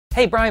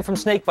Hey, Brian from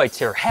Snake Bytes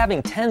here.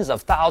 Having tens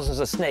of thousands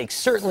of snakes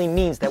certainly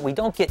means that we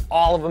don't get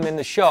all of them in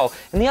the show.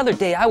 And the other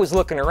day I was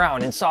looking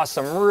around and saw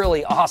some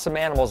really awesome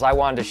animals I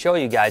wanted to show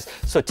you guys.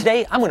 So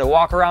today I'm going to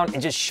walk around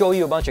and just show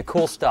you a bunch of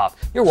cool stuff.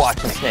 You're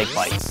watching Snake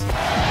Bytes.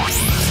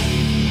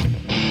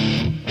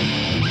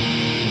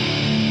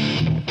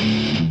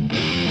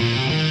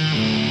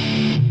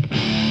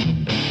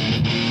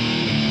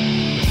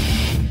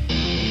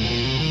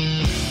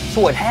 So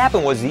what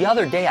happened was the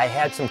other day I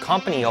had some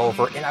company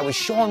over and I was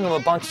showing them a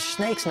bunch of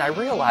snakes and I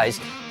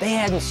realized they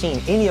hadn't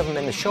seen any of them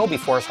in the show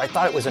before, so I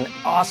thought it was an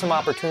awesome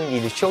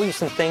opportunity to show you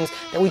some things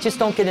that we just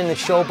don't get in the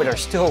show but are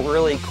still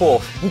really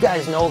cool. You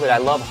guys know that I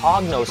love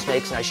hognose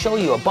snakes and I show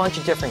you a bunch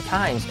of different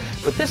kinds,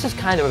 but this is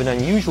kind of an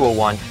unusual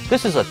one.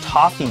 This is a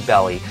toffee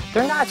belly.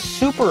 They're not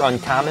super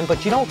uncommon,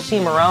 but you don't see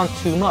them around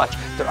too much.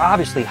 They're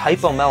obviously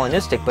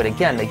hypomelanistic, but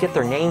again, they get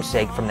their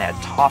namesake from that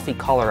toffee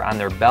color on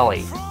their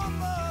belly.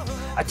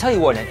 I tell you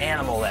what, an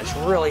animal that's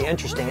really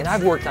interesting, and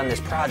I've worked on this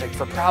project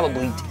for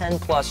probably 10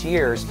 plus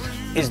years,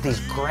 is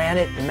these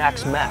granite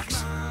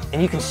Mex-Mex.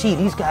 And you can see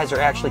these guys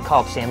are actually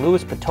called San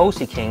Luis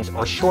Potosi Kings,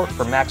 or short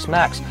for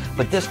Mex-Mex,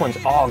 but this one's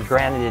all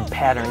granited,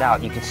 patterned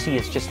out. You can see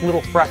it's just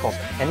little freckles,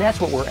 and that's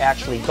what we're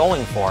actually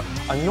going for.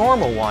 A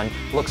normal one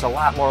looks a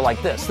lot more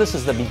like this. This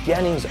is the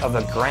beginnings of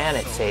a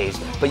granite phase,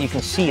 but you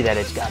can see that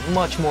it's got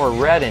much more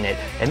red in it,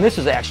 and this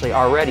is actually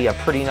already a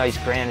pretty nice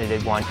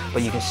granited one,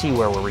 but you can see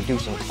where we're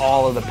reducing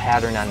all of the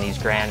pattern on these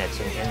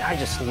granites, and I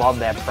just love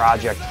that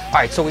project. All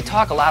right, so we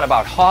talk a lot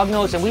about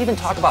hognose, and we even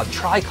talk about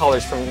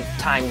tricolors from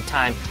time to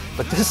time.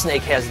 But this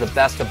snake has the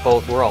best of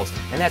both worlds,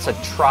 and that's a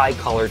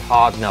tricolored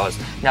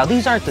hognose. Now,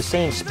 these aren't the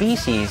same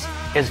species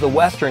as the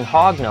western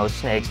hognose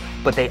snakes,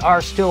 but they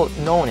are still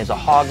known as a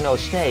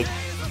hognose snake,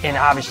 and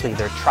obviously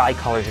they're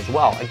tricolors as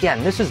well.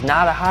 Again, this is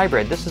not a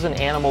hybrid. This is an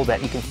animal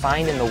that you can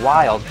find in the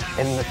wild,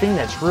 and the thing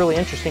that's really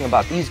interesting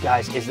about these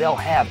guys is they'll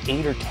have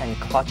 8 or 10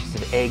 clutches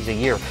of eggs a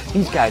year.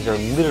 These guys are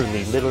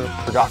literally little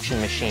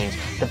production machines.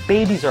 The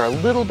babies are a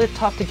little bit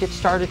tough to get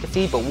started to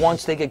feed, but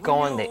once they get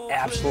going, they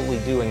absolutely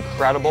do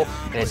incredible,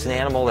 and it's an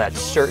animal that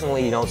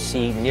certainly you don't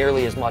see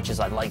nearly as much as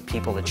I'd like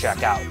people to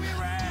check out.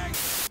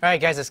 All right,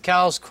 guys, it's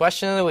Cal's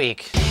question of the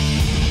week.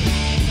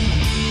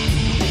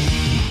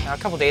 Now, a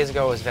couple days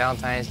ago was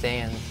Valentine's Day,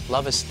 and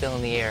love is still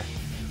in the air.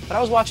 But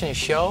I was watching a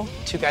show,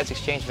 two guys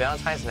exchanged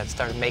Valentines, and then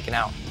started making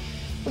out.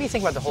 What do you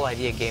think about the whole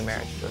idea of gay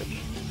marriage,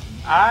 George?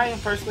 I am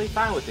personally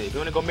fine with it. If you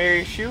want to go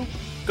marry a shoe,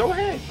 go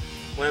ahead.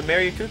 Want to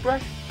marry a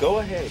toothbrush? Go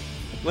ahead.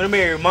 You want to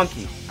marry a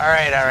monkey? All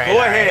right.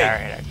 Go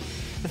ahead.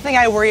 The thing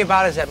I worry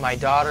about is that my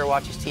daughter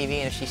watches TV,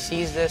 and if she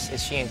sees this,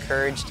 is she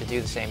encouraged to do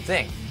the same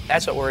thing?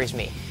 That's what worries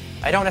me.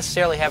 I don't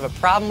necessarily have a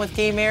problem with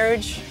gay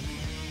marriage.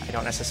 I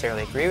don't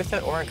necessarily agree with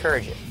it or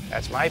encourage it.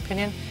 That's my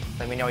opinion.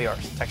 Let me know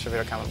yours. Text or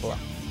video comment below.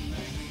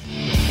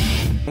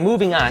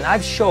 Moving on,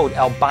 I've showed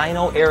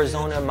albino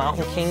Arizona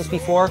mountain kings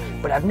before,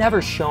 but I've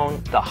never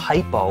shown the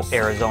hypo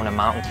Arizona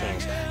mountain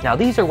kings. Now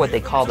these are what they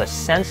call the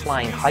sense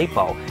line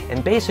hypo,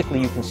 and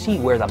basically you can see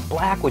where the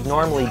black would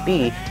normally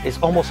be is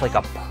almost like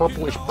a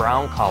purplish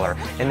brown color.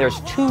 And there's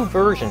two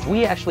versions.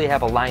 We actually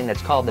have a line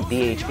that's called the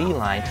BHB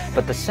line,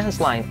 but the sense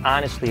line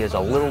honestly is a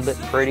little bit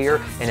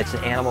prettier, and it's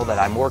an animal that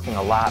I'm working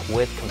a lot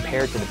with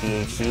compared to the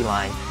BHB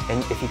line.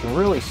 And if you can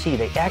really see,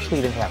 they actually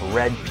even have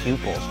red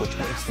pupils, which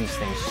makes these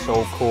things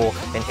so cool.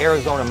 And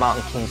Arizona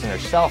mountain kings in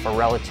themselves are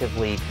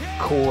relatively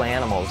cool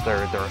animals.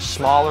 They're a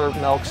smaller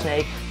milk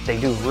snake. They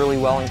do really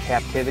well in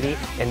captivity,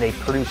 and they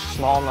produce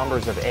small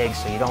numbers of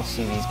eggs, so you don't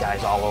see these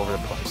guys all over the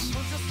place.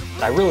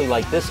 I really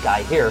like this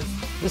guy here.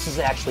 This is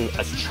actually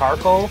a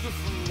charcoal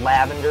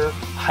lavender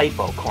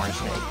hypo corn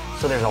snake.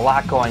 So there's a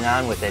lot going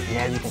on with it, and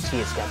as you can see,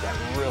 it's got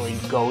that really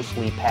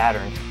ghostly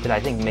pattern that I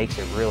think makes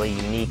it really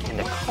unique, and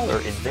the color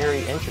is very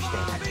interesting.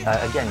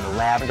 Again, the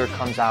lavender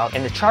comes out,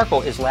 and the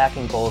charcoal is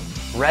lacking both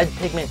red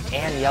pigment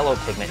and yellow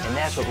pigment, and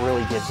that's what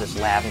really gives this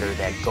lavender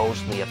that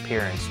ghostly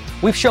appearance.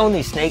 We've shown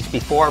these snakes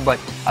before, but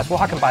I was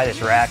walking by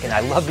this rack, and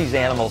I love these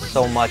animals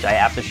so much, I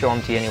have to show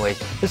them to you anyways.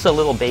 This is a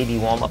little baby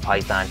Woma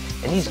python,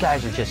 and these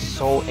guys are just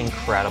so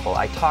incredible.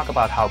 I talk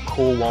about how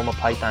cool Woma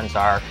pythons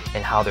are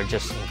and how they're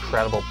just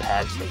incredible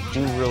pets. They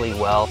do really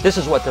well. This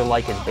is what they're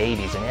like as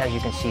babies, and as you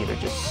can see, they're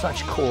just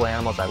such cool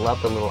animals. I love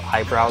the little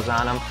eyebrows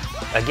on them.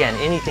 Again,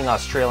 anything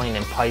Australian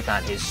and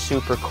python is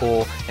super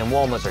cool, and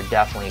Womas are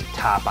definitely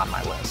top on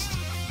my list.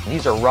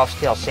 These are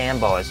rough-scale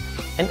sandboas.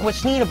 And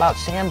what's neat about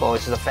sandboas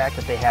is the fact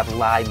that they have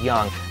live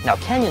young. Now,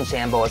 Kenyan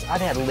sandboas,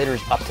 I've had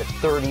litters up to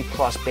 30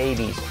 plus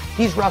babies.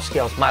 These rough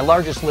scales, my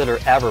largest litter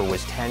ever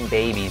was 10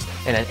 babies,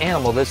 and an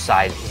animal this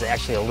size is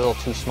actually a little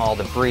too small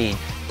to breed.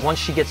 Once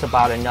she gets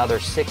about another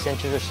 6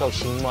 inches or so,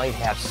 she might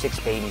have 6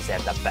 babies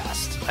at the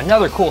best.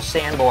 Another cool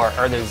sandboa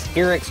are those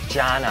Eryx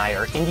johni,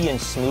 or Indian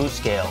smooth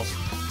scales.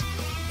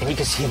 And you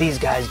can see these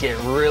guys get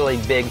really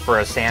big for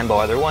a sand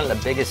boa. They're one of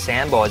the biggest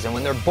sand boas, and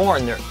when they're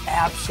born, they're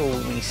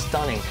absolutely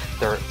stunning.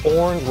 They're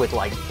orange with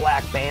like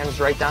black bands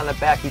right down the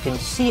back. You can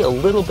see a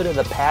little bit of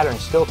the pattern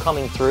still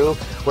coming through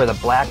where the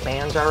black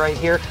bands are right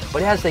here,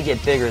 but as they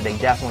get bigger, they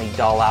definitely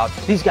dull out.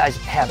 These guys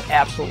have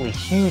absolutely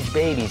huge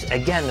babies.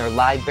 Again, they're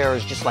live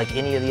bearers just like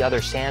any of the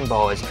other sand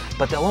boas,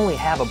 but they'll only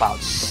have about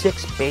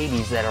 6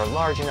 babies that are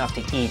large enough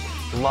to eat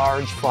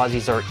large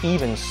fuzzies or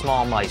even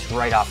small mice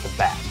right off the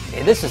bat.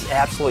 And this is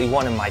absolutely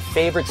one of my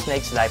favorite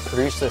snakes that I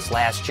produced this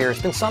last year.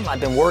 It's been something I've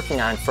been working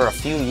on for a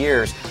few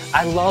years.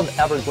 I love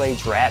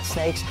Everglades rat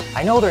snakes.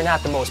 I know they're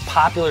not the most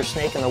popular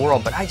snake in the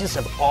world, but I just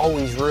have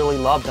always really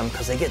loved them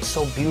because they get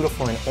so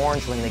beautiful and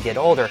orange when they get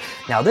older.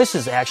 Now this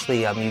is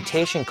actually a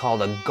mutation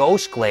called a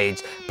ghost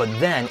glades, but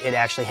then it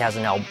actually has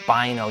an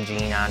albino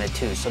gene on it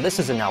too. So this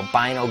is an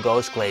albino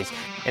ghost glades.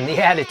 And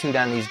the attitude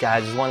on these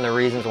guys is one of the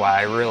reasons why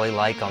I really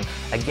like them.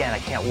 Again, I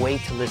can't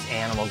wait till this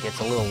animal gets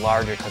a little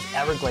larger because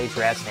Everglades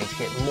rat snakes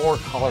get more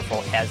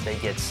colorful as they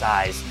get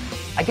size.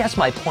 I guess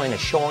my point of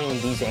showing you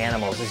these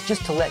animals is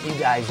just to let you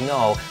guys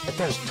know that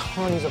there's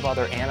tons of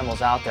other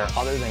animals out there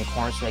other than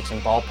corn snakes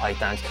and ball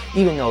pythons.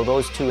 Even though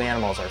those 2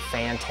 animals are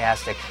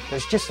fantastic,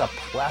 there's just a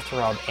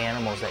plethora of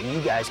animals that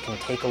you guys can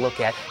take a look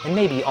at and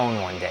maybe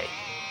own one day.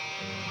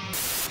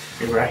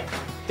 Hey, Brian.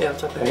 Yeah,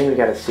 what's up, I man? think we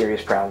got a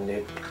serious problem,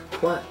 dude.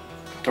 What?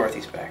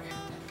 Dorothy's back.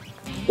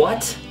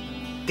 What?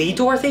 The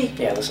Dorothy?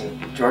 Yeah, listen,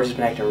 George has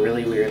been acting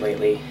really weird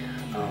lately.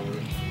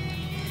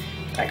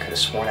 I could have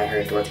sworn I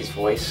heard Dorothy's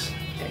voice.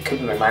 It could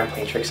be my mind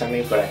playing tricks on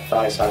me, but I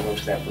thought I saw a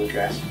glimpse of that blue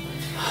dress.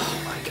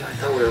 Oh my god, I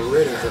thought we were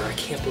rid of her. I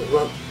can't believe.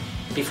 Well,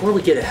 before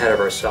we get ahead of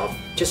ourselves,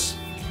 just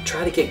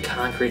try to get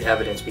concrete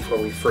evidence before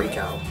we freak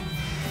out.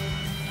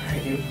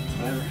 Alright, dude,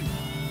 whatever.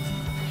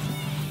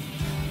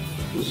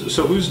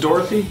 So who's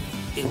Dorothy?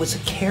 It was a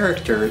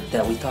character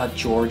that we thought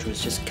George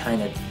was just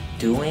kind of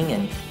doing,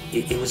 and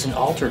it was an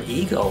alter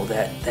ego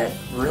that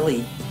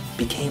really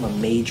became a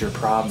major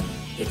problem.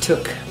 It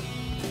took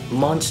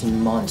months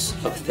and months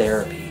of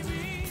therapy,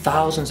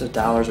 thousands of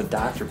dollars of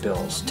doctor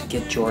bills to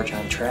get George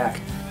on track.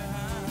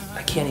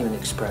 I can't even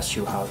express to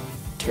you how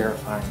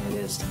terrifying it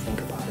is to think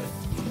about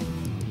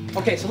it.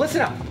 Okay, so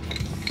listen up.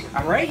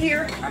 I'm right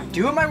here, I'm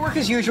doing my work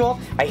as usual,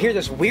 I hear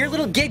this weird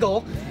little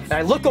giggle, and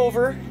I look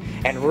over,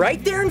 and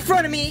right there in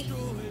front of me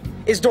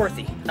is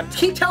Dorothy. I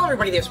keep telling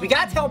everybody this. We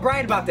gotta tell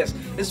Brian about this.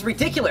 This is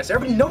ridiculous.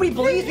 Nobody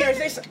believes me.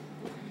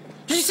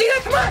 Did you see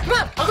that? Come on, come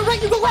on. I'll go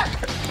right, you go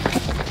left.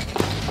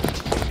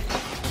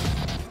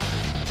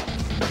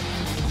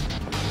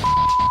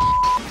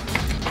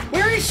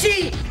 Where is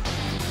she?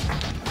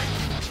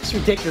 It's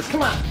ridiculous.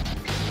 Come on.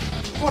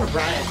 Come on,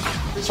 Brian.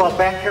 So I was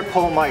back here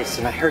pulling mice,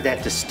 and I heard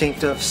that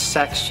distinctive,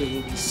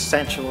 sexy,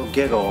 sensual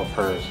giggle of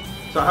hers.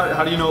 So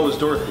how do you know it was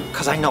Dorothy?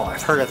 Because I know,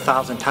 I've heard it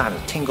 1,000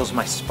 times. It tingles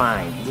my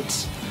spine.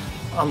 It's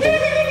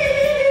unbelievable.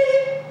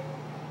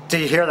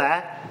 Did you hear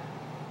that?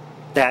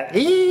 That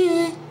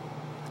I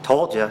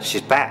told you,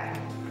 she's back.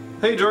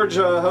 Hey George,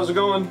 how's it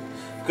going?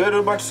 Good,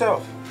 what about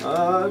yourself?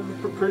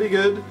 Pretty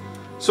good.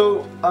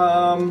 So,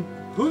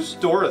 who's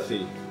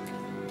Dorothy?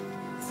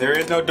 There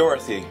is no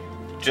Dorothy.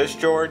 Just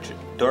George.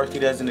 Dorothy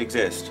doesn't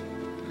exist.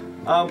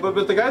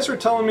 But the guys were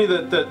telling me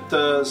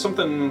that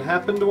something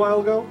happened a while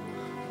ago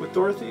with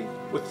Dorothy?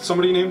 With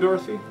somebody named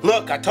Dorothy?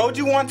 Look, I told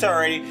you once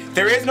already,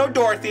 there is no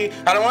Dorothy.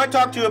 I don't want to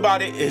talk to you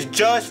about it. It's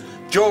just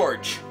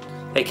George.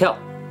 Hey, Kel,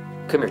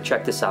 come here,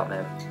 check this out,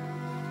 man.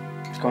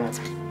 What's going on?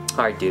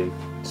 Alright, dude,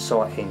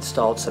 so I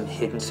installed some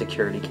hidden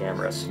security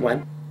cameras.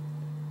 When?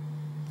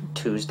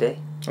 Tuesday.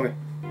 Okay.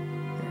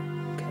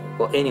 Okay.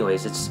 Well,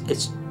 anyways,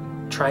 it's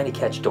trying to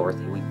catch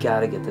Dorothy. We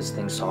gotta get this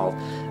thing solved.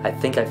 I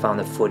think I found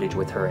the footage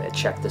with her.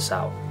 Check this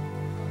out.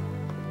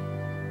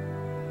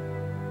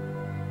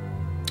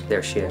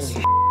 There she is.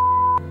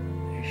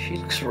 She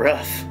looks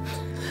rough.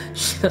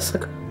 She looks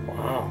like.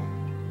 Wow.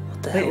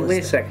 What the hell is Wait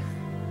a that? second.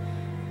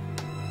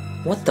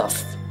 What the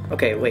f?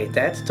 Okay, wait,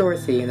 that's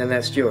Dorothy and then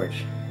that's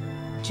George.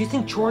 Do you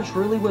think George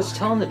really was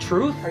telling the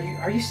truth? Are you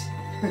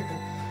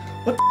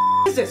what the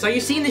is this? Are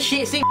you seeing the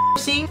same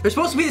scene? They're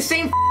supposed to be the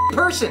same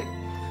person.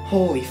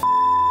 Holy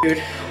dude.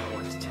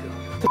 What to do?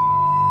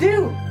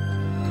 Dude.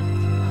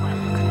 What am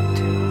I gonna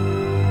do?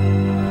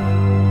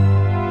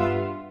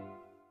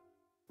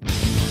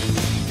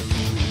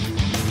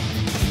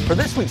 For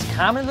this week's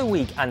Comment of the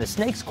Week on the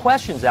Snakes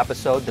Questions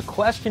episode, the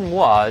question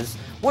was,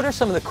 what are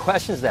some of the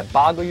questions that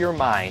boggle your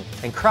mind?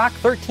 And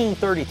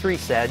Croc1333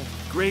 said,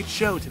 Great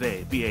show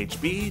today,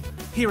 BHB.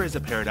 Here is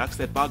a paradox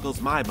that boggles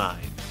my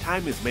mind.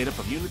 Time is made up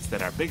of units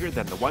that are bigger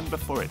than the one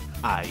before it,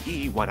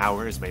 i.e. 1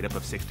 hour is made up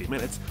of 60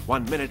 minutes,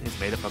 1 minute is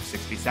made up of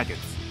 60 seconds.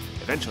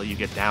 Eventually you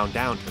get down to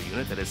a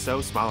unit that is so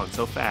small and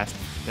so fast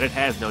that it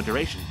has no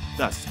duration.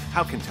 Thus,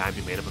 how can time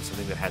be made up of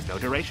something that has no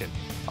duration?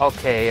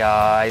 okay,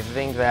 I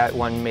think that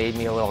one made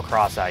me a little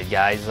cross-eyed,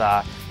 guys.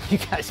 You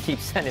guys keep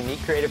sending me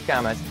creative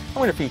comments. I'm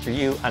going to feature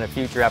you on a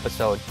future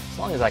episode, as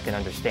long as I can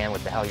understand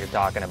what the hell you're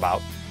talking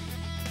about.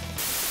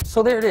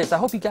 So there it is. I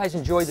hope you guys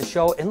enjoyed the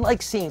show and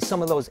like seeing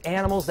some of those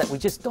animals that we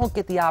just don't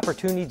get the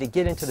opportunity to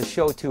get into the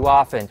show too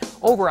often.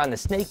 Over on the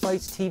Snake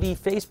Bytes TV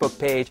Facebook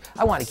page,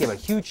 I want to give a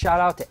huge shout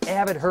out to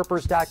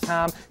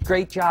avidherpers.com.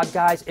 Great job,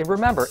 guys. And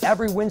remember,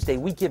 every Wednesday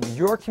we give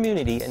your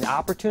community an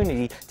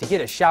opportunity to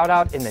get a shout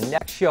out in the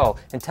next show.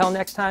 Until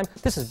next time,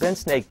 this has been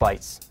Snake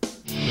Bytes.